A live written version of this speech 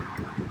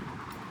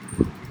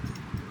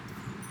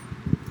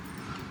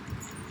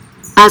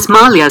As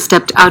Mallya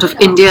stepped out of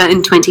India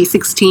in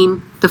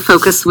 2016, the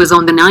focus was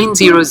on the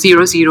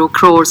 9,000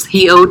 crores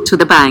he owed to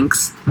the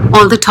banks.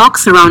 All the talk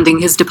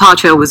surrounding his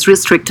departure was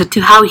restricted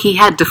to how he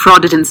had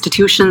defrauded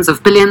institutions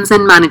of billions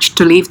and managed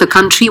to leave the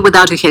country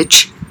without a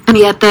hitch. And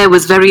yet there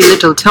was very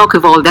little talk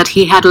of all that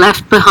he had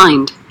left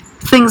behind.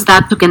 Things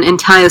that took an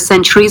entire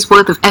century's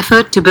worth of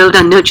effort to build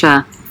and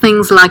nurture.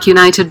 Things like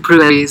United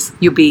Breweries,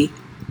 UB.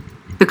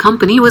 The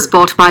company was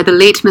bought by the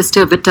late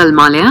Mr. Vittal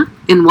Mallya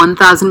in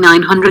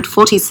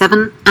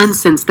 1947 and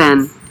since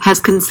then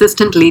has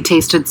consistently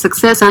tasted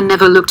success and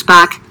never looked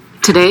back.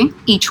 Today,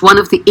 each one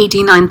of the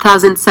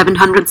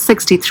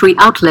 89,763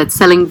 outlets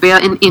selling beer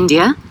in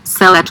India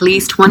sell at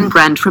least one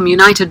brand from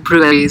United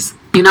Breweries.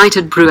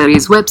 United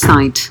Breweries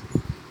website.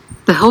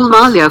 The whole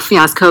Mallya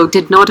fiasco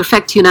did not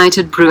affect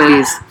United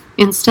Breweries.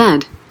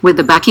 Instead, with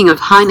the backing of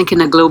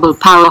Heineken, a global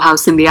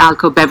powerhouse in the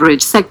alcohol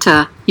beverage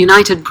sector,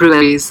 United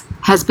Breweries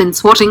has been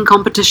swatting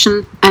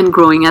competition and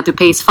growing at a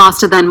pace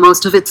faster than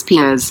most of its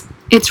peers.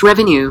 Its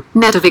revenue,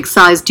 net of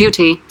excise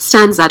duty,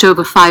 stands at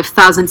over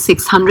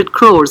 5,600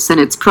 crores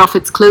and its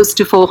profits close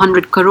to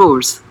 400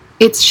 crores.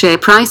 Its share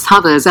price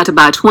hovers at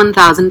about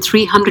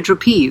 1,300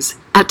 rupees,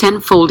 a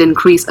tenfold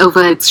increase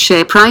over its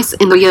share price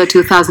in the year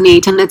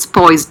 2008, and it's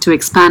poised to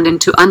expand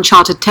into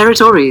uncharted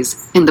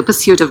territories in the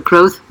pursuit of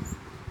growth.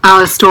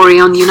 Our story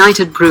on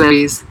United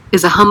Breweries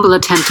is a humble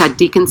attempt at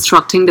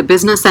deconstructing the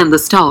business and the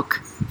stock.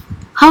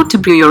 How to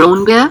brew your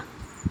own beer?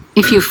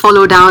 If you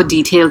followed our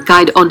detailed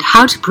guide on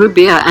how to brew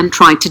beer and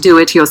tried to do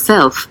it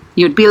yourself,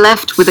 you'd be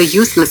left with a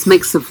useless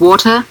mix of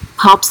water,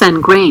 hops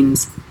and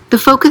grains. The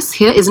focus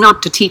here is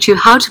not to teach you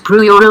how to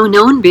brew your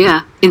own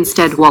beer,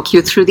 instead walk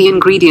you through the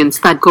ingredients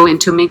that go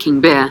into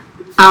making beer.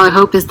 Our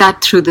hope is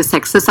that through this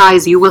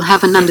exercise you will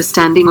have an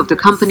understanding of the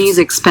company's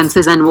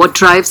expenses and what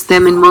drives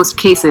them in most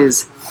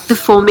cases. The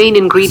four main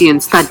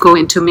ingredients that go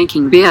into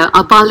making beer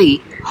are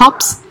barley,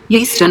 hops,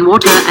 yeast and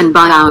water, and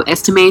by our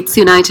estimates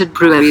United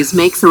Breweries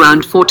makes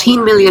around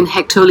 14 million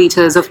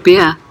hectoliters of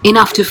beer,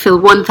 enough to fill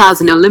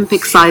 1,000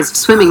 Olympic-sized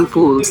swimming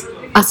pools.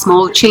 A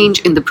small change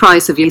in the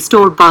price of yeast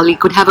or barley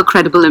could have a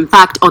credible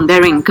impact on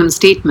their income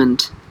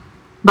statement.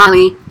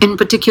 Barley, in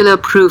particular,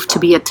 proved to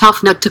be a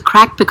tough nut to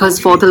crack because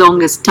for the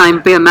longest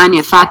time beer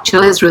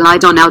manufacturers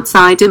relied on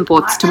outside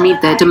imports to meet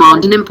their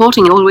demand, and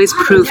importing always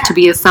proved to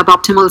be a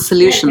suboptimal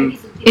solution.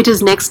 It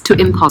is next to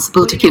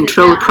impossible to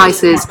control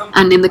prices,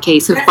 and in the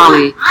case of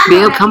barley,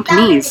 beer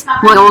companies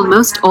were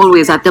almost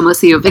always at the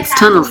mercy of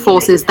external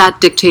forces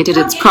that dictated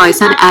its price,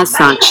 and as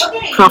such,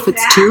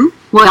 profits too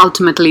were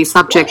ultimately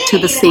subject to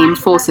the same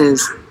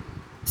forces.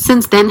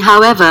 Since then,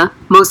 however,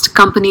 most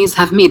companies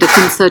have made a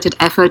concerted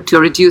effort to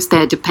reduce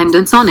their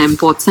dependence on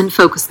imports and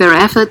focus their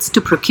efforts to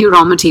procure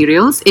raw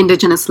materials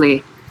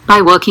indigenously. By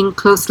working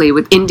closely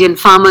with Indian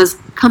farmers,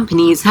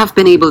 companies have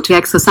been able to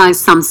exercise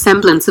some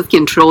semblance of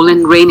control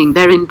in reining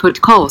their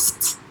input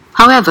costs.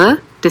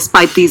 However,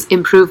 despite these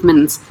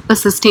improvements, a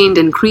sustained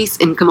increase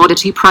in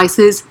commodity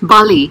prices,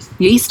 barley,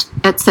 yeast,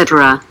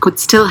 etc., could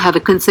still have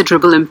a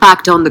considerable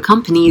impact on the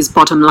company's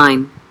bottom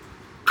line.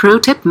 Pro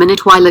tip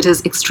minute: while it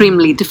is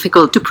extremely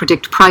difficult to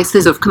predict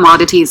prices of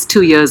commodities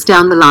 2 years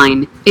down the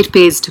line, it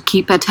pays to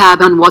keep a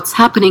tab on what's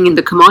happening in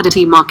the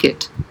commodity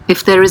market.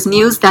 If there is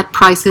news that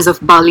prices of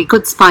barley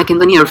could spike in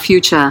the near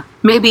future,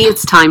 maybe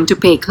it's time to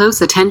pay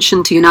close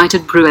attention to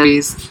United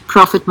Breweries'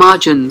 profit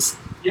margins.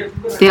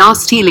 They are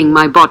stealing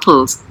my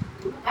bottles.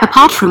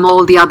 Apart from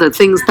all the other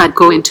things that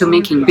go into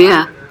making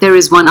beer, there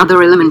is one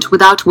other element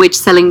without which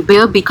selling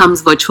beer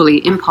becomes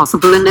virtually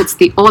impossible, and it's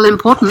the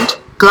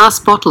all-important glass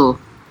bottle.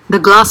 The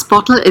glass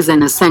bottle is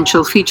an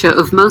essential feature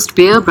of most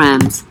beer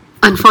brands.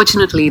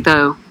 Unfortunately,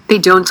 though, they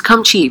don't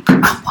come cheap.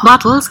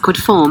 Bottles could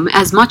form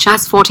as much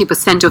as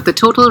 40% of the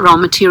total raw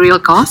material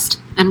cost,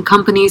 and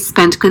companies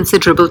spend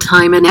considerable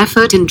time and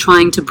effort in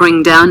trying to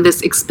bring down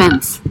this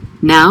expense.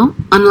 Now,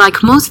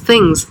 unlike most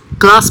things,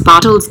 glass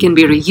bottles can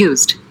be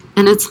reused,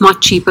 and it's much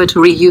cheaper to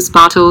reuse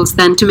bottles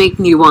than to make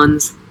new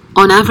ones.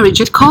 On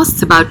average, it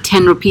costs about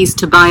 10 rupees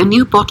to buy a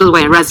new bottle,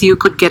 whereas you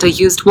could get a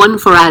used one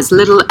for as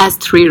little as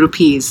 3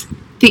 rupees.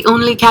 The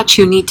only catch: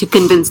 you need to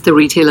convince the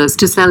retailers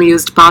to sell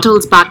used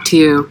bottles back to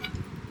you.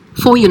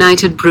 For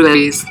United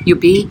Breweries,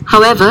 UB,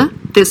 however,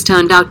 this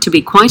turned out to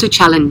be quite a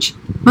challenge.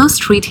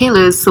 Most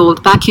retailers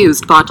sold back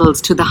used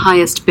bottles to the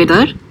highest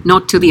bidder,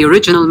 not to the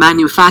original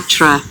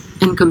manufacturer,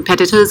 and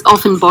competitors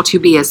often bought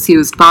UBS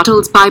used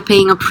bottles by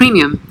paying a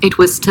premium. It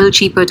was still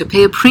cheaper to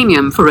pay a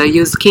premium for a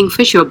used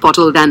Kingfisher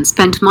bottle than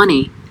spend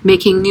money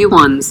making new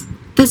ones.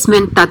 This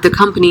meant that the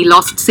company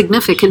lost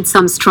significant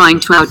sums trying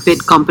to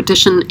outbid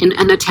competition in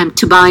an attempt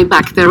to buy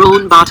back their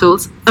own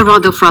bottles, a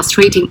rather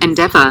frustrating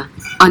endeavor.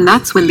 And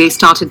that's when they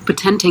started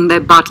patenting their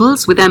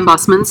bottles with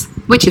embossments,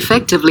 which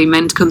effectively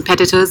meant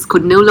competitors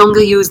could no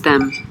longer use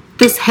them.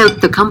 This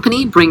helped the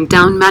company bring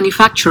down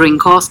manufacturing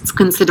costs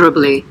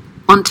considerably.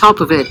 On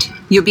top of it,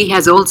 UB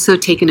has also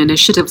taken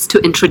initiatives to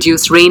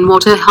introduce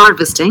rainwater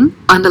harvesting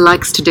and the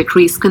likes to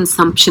decrease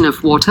consumption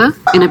of water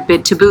in a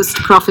bid to boost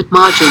profit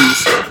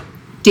margins.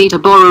 Data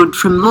borrowed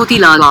from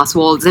Motilal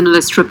Oswal's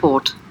analyst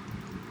report.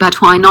 But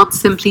why not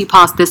simply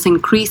pass this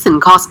increase in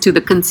cost to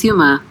the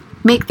consumer?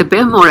 Make the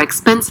beer more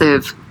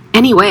expensive.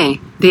 Anyway,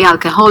 the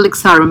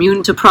alcoholics are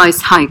immune to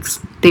price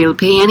hikes. They'll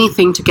pay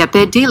anything to get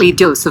their daily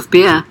dose of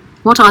beer.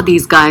 What are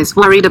these guys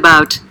worried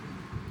about?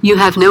 You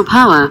have no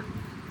power.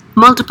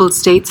 Multiple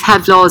states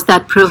have laws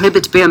that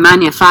prohibit beer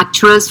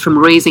manufacturers from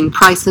raising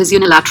prices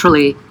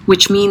unilaterally,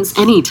 which means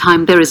any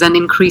time there is an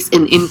increase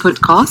in input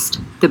cost,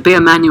 the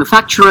beer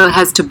manufacturer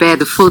has to bear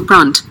the full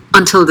brunt,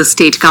 until the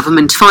state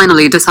government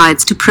finally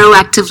decides to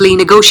proactively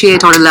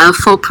negotiate or allow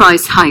for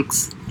price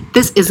hikes.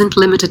 This isn't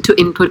limited to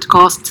input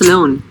costs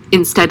alone.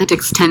 Instead, it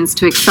extends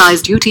to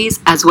excise duties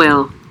as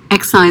well.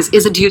 Excise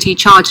is a duty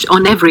charged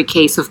on every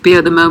case of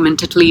beer the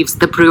moment it leaves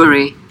the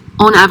brewery.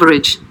 On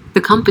average,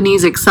 the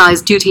company's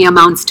excise duty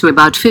amounts to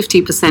about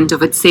 50%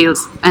 of its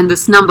sales, and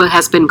this number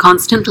has been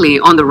constantly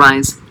on the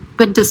rise.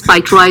 But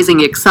despite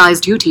rising excise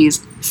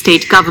duties,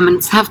 state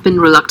governments have been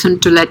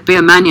reluctant to let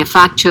beer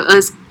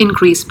manufacturers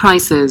increase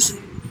prices.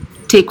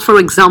 Take, for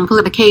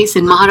example, the case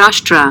in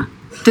Maharashtra.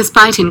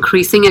 Despite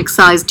increasing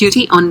excise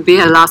duty on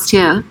beer last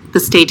year, the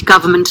state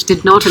government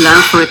did not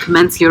allow for a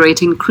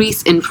commensurate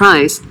increase in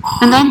price.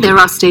 And then there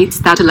are states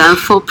that allow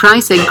for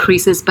price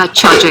increases but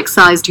charge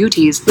excise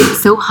duties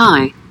so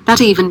high that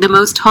even the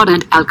most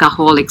hardened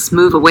alcoholics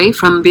move away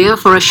from beer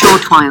for a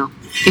short while.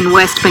 In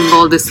West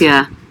Bengal this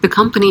year, the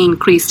company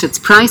increased its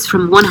price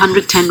from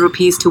 110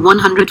 rupees to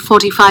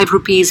 145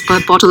 rupees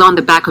per bottle on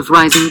the back of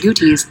rising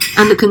duties,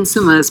 and the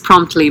consumers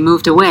promptly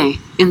moved away,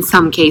 in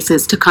some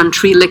cases to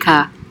country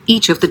liquor.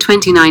 Each of the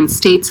 29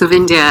 states of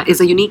India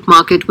is a unique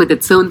market with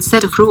its own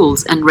set of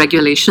rules and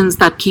regulations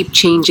that keep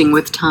changing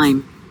with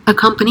time. A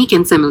company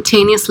can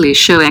simultaneously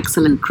show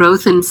excellent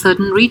growth in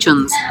certain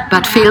regions,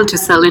 but fail to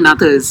sell in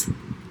others.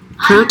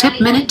 Pro tip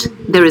minute: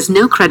 there is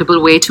no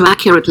credible way to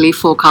accurately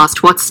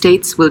forecast what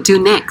states will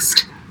do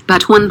next.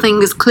 But one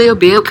thing is clear: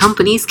 beer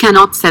companies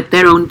cannot set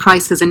their own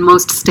prices in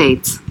most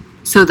states.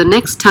 So the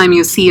next time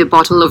you see a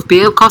bottle of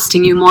beer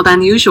costing you more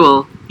than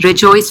usual,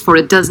 rejoice, for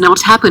it does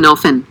not happen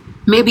often.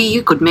 Maybe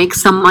you could make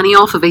some money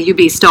off of a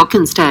UB stock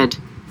instead.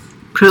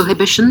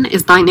 Prohibition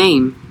is thy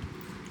name.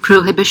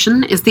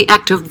 Prohibition is the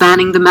act of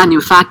banning the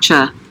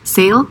manufacture,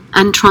 sale,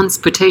 and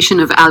transportation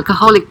of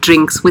alcoholic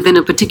drinks within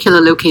a particular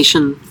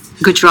location.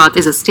 Gujarat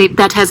is a state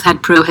that has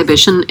had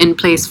prohibition in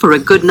place for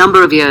a good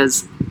number of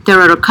years. There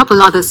are a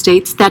couple other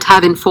states that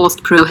have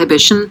enforced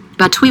prohibition,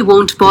 but we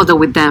won't bother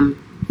with them.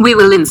 We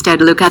will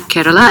instead look at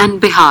Kerala and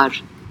Bihar.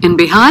 In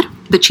Bihar,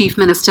 the chief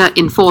minister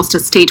enforced a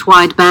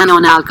statewide ban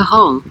on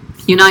alcohol.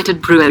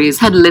 United Breweries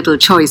had little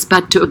choice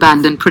but to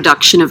abandon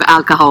production of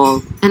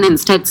alcohol, and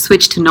instead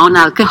switch to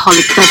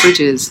non-alcoholic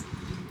beverages.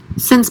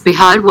 Since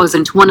Bihar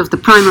wasn't one of the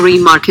primary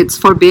markets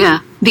for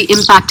beer, the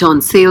impact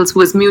on sales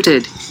was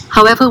muted.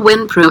 However,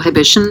 when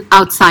prohibition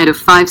outside of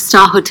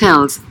five-star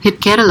hotels hit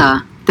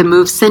Kerala, the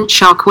move sent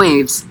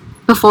shockwaves.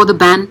 Before the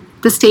ban,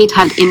 the state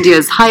had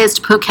India's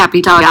highest per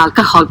capita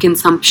alcohol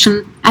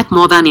consumption, at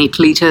more than 8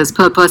 liters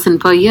per person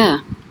per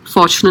year.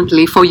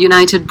 Fortunately for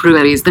United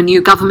Breweries, the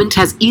new government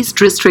has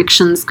eased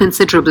restrictions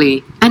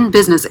considerably, and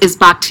business is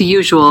back to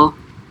usual.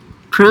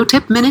 Pro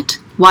tip minute: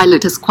 while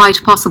it is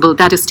quite possible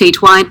that a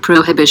statewide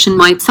prohibition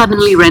might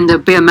suddenly render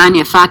beer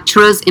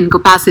manufacturers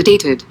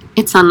incapacitated,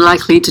 it's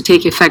unlikely to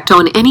take effect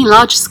on any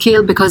large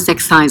scale because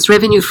excise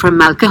revenue from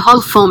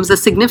alcohol forms a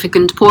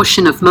significant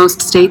portion of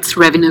most states'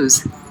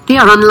 revenues. They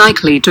are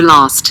unlikely to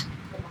last.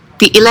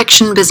 The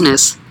election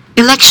business.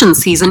 Election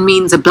season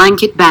means a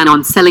blanket ban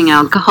on selling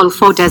alcohol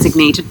for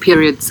designated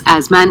periods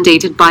as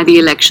mandated by the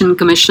Election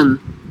Commission.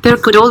 There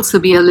could also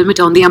be a limit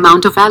on the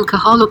amount of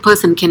alcohol a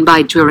person can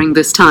buy during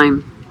this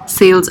time.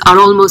 Sales are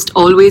almost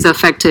always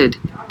affected,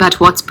 but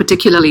what's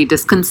particularly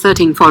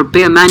disconcerting for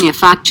beer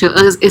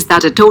manufacturers is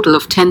that a total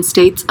of 10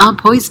 states are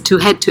poised to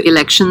head to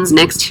elections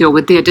next year,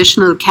 with the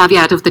additional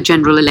caveat of the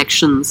general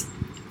elections.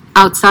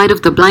 Outside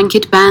of the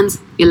blanket bans,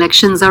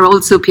 elections are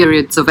also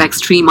periods of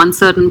extreme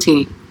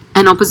uncertainty.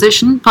 An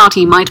opposition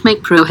party might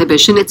make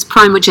prohibition its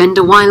prime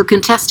agenda while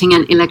contesting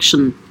an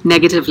election,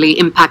 negatively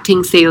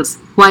impacting sales,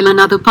 while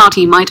another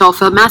party might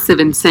offer massive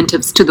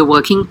incentives to the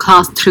working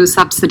class through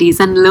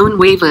subsidies and loan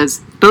waivers,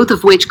 both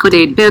of which could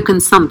aid beer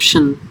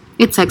consumption.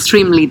 It's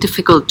extremely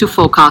difficult to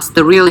forecast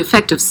the real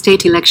effect of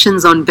state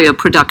elections on beer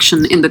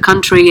production in the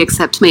country,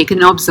 except make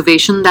an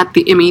observation that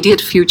the immediate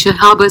future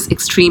harbors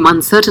extreme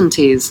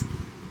uncertainties.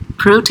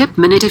 Pro tip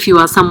minute: if you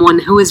are someone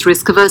who is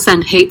risk-averse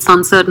and hates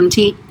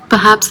uncertainty,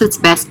 perhaps it's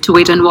best to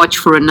wait and watch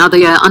for another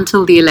year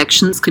until the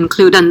elections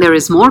conclude and there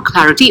is more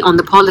clarity on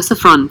the policy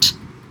front.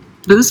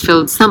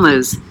 Booze-filled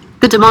summers.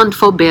 The demand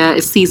for beer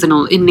is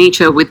seasonal in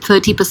nature, with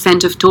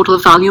 30% of total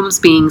volumes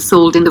being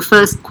sold in the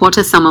first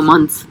quarter summer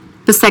months.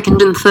 The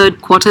second and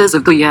third quarters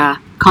of the year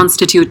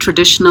constitute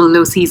traditional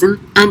low season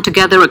and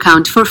together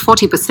account for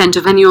 40%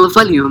 of annual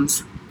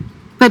volumes.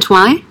 But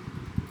why?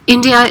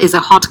 India is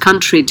a hot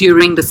country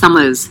during the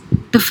summers.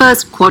 The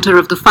first quarter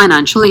of the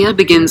financial year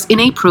begins in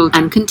April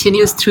and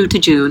continues through to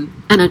June,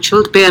 and a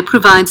chilled beer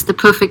provides the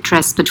perfect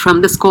respite from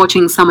the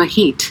scorching summer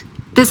heat.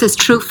 This is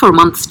true for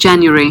months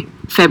January,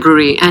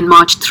 February and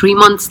March, 3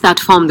 months that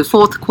form the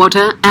fourth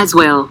quarter as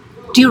well.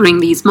 During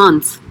these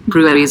months,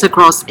 breweries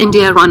across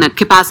India run at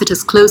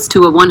capacities close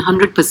to a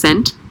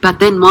 100%, but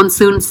then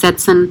monsoon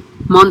sets in.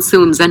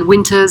 Monsoons and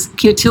winters,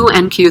 Q2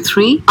 and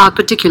Q3, are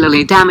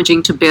particularly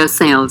damaging to beer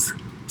sales.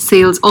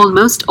 Sales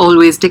almost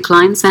always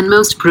declines and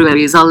most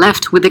breweries are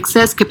left with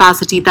excess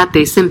capacity that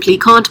they simply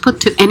can't put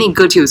to any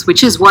good use,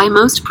 which is why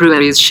most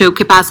breweries show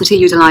capacity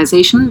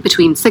utilization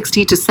between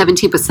 60 to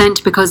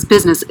 70% because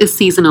business is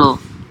seasonal.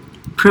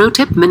 Pro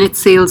tip: minute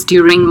sales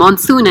during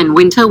monsoon and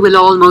winter will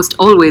almost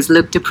always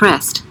look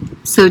depressed.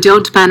 So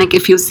don't panic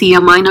if you see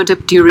a minor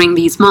dip during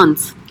these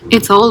months.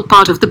 It's all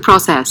part of the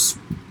process.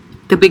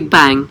 The Big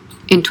Bang.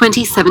 In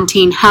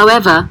 2017,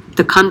 however,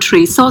 the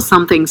country saw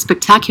something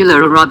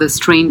spectacular, a rather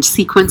strange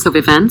sequence of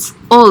events,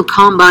 all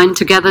combined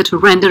together to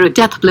render a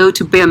death blow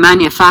to beer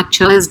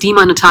manufacturers: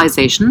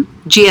 demonetization,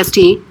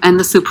 GST, and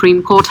the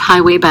Supreme Court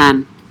highway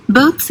ban.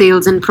 Both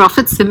sales and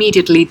profits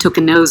immediately took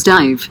a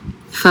nosedive.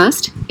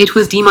 First, it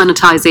was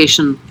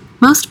demonetization.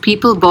 Most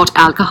people bought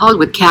alcohol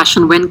with cash,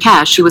 and when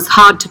cash was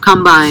hard to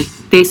come by,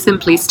 they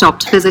simply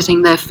stopped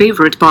visiting their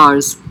favorite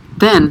bars.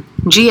 Then,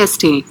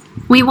 GST.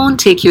 We won't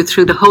take you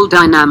through the whole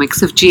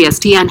dynamics of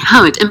GST and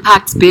how it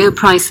impacts beer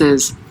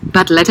prices,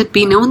 but let it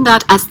be known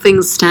that as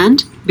things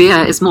stand,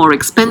 beer is more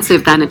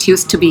expensive than it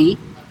used to be.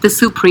 The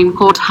Supreme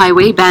Court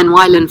highway ban,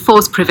 while in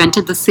force,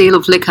 prevented the sale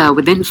of liquor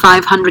within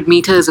 500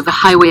 meters of a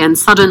highway, and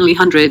suddenly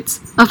hundreds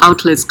of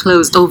outlets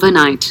closed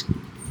overnight.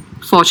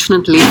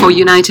 Fortunately for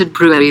United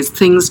Breweries,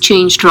 things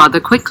changed rather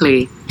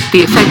quickly.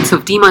 The effects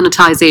of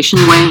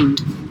demonetization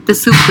waned. The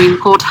Supreme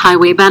Court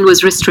highway ban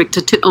was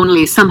restricted to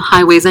only some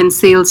highways and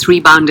sales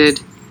rebounded.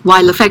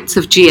 While effects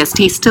of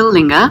GST still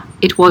linger,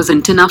 it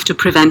wasn't enough to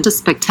prevent a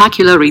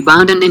spectacular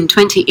rebound, and in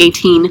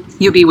 2018,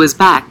 UB was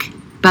back.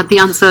 But the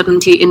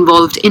uncertainty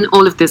involved in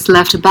all of this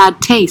left a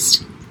bad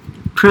taste.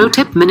 Pro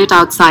tip: minute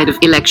outside of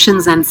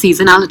elections and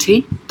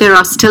seasonality, there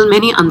are still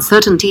many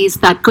uncertainties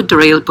that could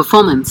derail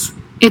performance.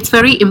 It's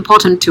very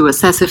important to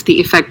assess if the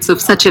effects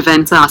of such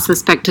events are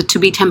suspected to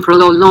be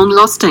temporal or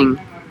long-lasting.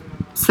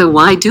 So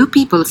why do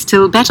people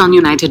still bet on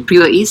United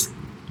Breweries?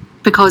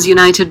 Because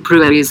United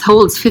Breweries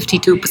holds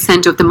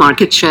 52% of the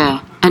market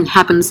share, and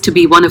happens to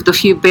be one of the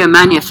few beer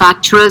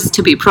manufacturers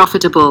to be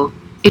profitable.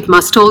 It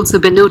must also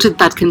be noted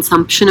that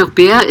consumption of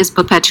beer is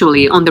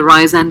perpetually on the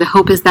rise, and the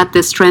hope is that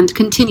this trend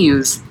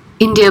continues.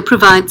 India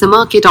provides a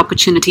market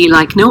opportunity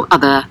like no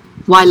other.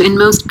 While in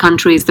most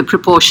countries the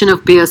proportion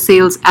of beer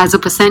sales as a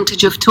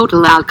percentage of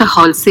total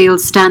alcohol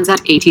sales stands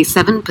at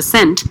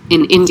 87%,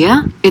 in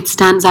India, it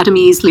stands at a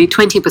measly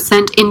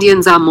 20%.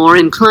 Indians are more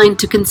inclined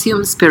to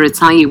consume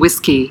spirits, i.e.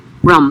 whiskey,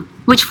 rum,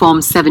 which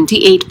forms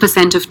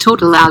 78% of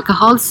total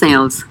alcohol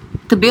sales.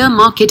 The beer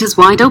market is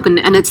wide open,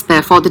 and it's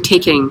there for the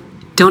taking.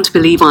 Don't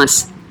believe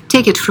us?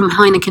 Take it from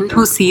Heineken,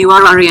 who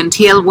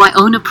CURRENTLY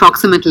own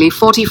approximately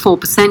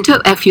 44%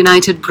 of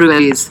United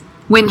Breweries.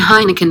 When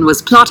Heineken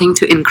was plotting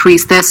to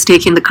increase their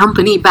stake in the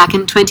company back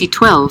in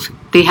 2012,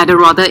 they had a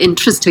rather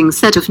interesting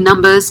set of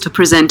numbers to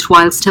present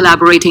whilst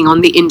elaborating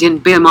on the Indian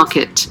beer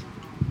market.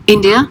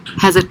 India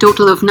has a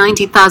total of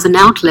 90,000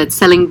 outlets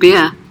selling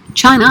beer.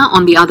 China,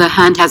 on the other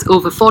hand, has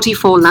over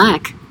 44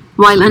 lakh.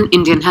 While an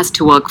Indian has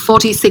to work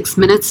 46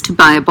 minutes to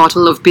buy a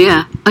bottle of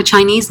beer, a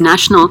Chinese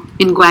national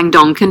in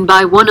Guangdong can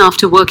buy one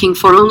after working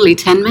for only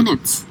 10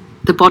 minutes.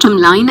 The bottom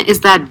line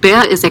is that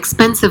beer is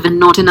expensive and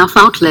not enough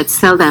outlets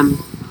sell them.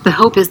 The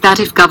hope is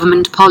that if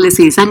government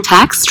policies and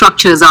tax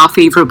structures are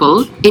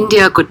favorable,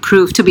 India could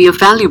prove to be a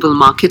valuable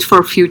market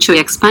for future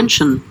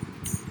expansion.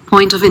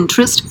 Point of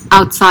interest: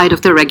 outside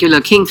of the regular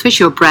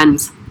Kingfisher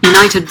brands,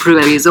 United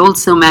Breweries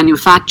also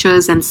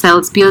manufactures and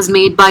sells beers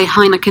made by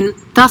Heineken,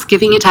 thus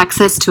giving it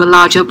access to a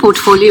larger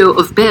portfolio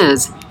of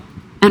beers.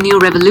 A new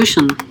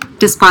revolution.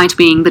 Despite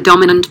being the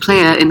dominant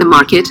player in the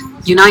market,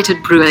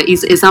 United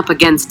Breweries is up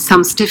against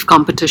some stiff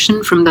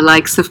competition from the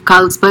likes of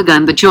Carlsberg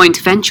and the joint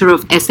venture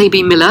of SAB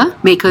Miller,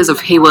 makers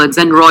of Haywards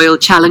and Royal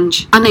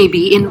Challenge, and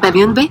AB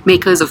InBev,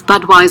 makers of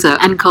Budweiser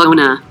and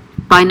Corona.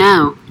 By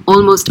now,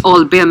 almost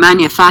all beer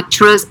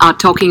manufacturers are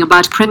talking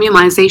about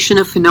premiumization,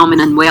 a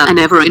phenomenon where an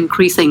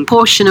ever-increasing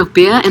portion of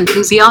beer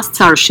enthusiasts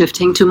are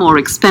shifting to more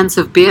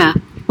expensive beer.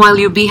 While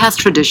UB has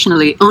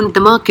traditionally owned the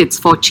markets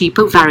for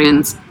cheaper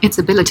variants, its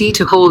ability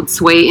to hold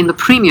sway in the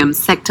premium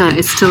sector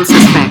is still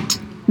suspect.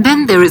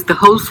 Then there is the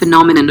whole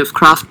phenomenon of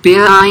craft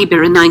beer, i.e.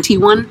 Beer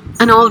 91,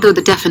 and although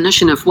the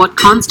definition of what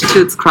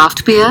constitutes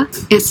craft beer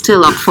is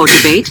still up for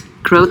debate,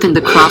 growth in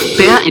the craft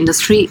beer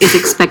industry is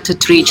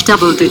expected to reach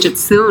double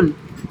digits soon.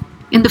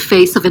 In the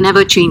face of an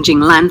ever-changing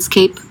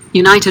landscape,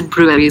 United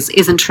Breweries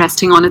isn't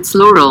resting on its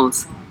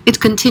laurels. It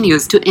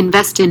continues to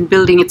invest in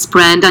building its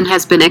brand and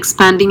has been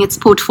expanding its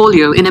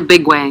portfolio in a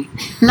big way.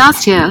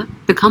 Last year,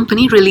 the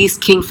company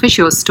released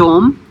Kingfisher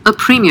Storm, a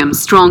premium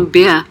strong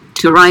beer.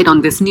 To ride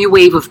on this new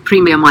wave of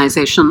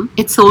premiumization,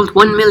 it sold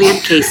 1 million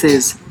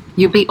cases.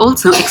 UB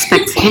also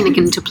expects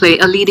Heineken to play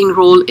a leading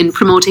role in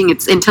promoting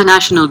its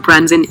international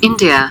brands in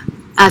India.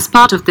 As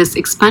part of this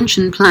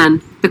expansion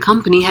plan, the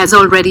company has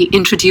already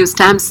introduced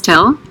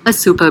Amstel, a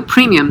super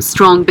premium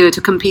strong beer,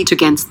 to compete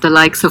against the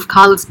likes of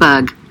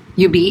Carlsberg.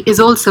 UB is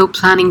also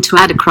planning to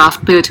add a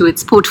craft beer to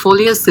its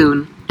portfolio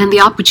soon, and the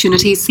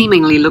opportunity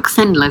seemingly looks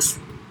endless.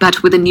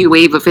 But with a new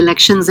wave of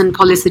elections and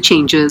policy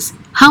changes,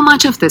 how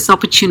much of this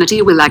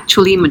opportunity will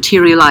actually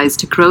materialize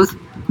to growth?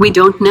 We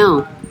don't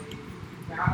know.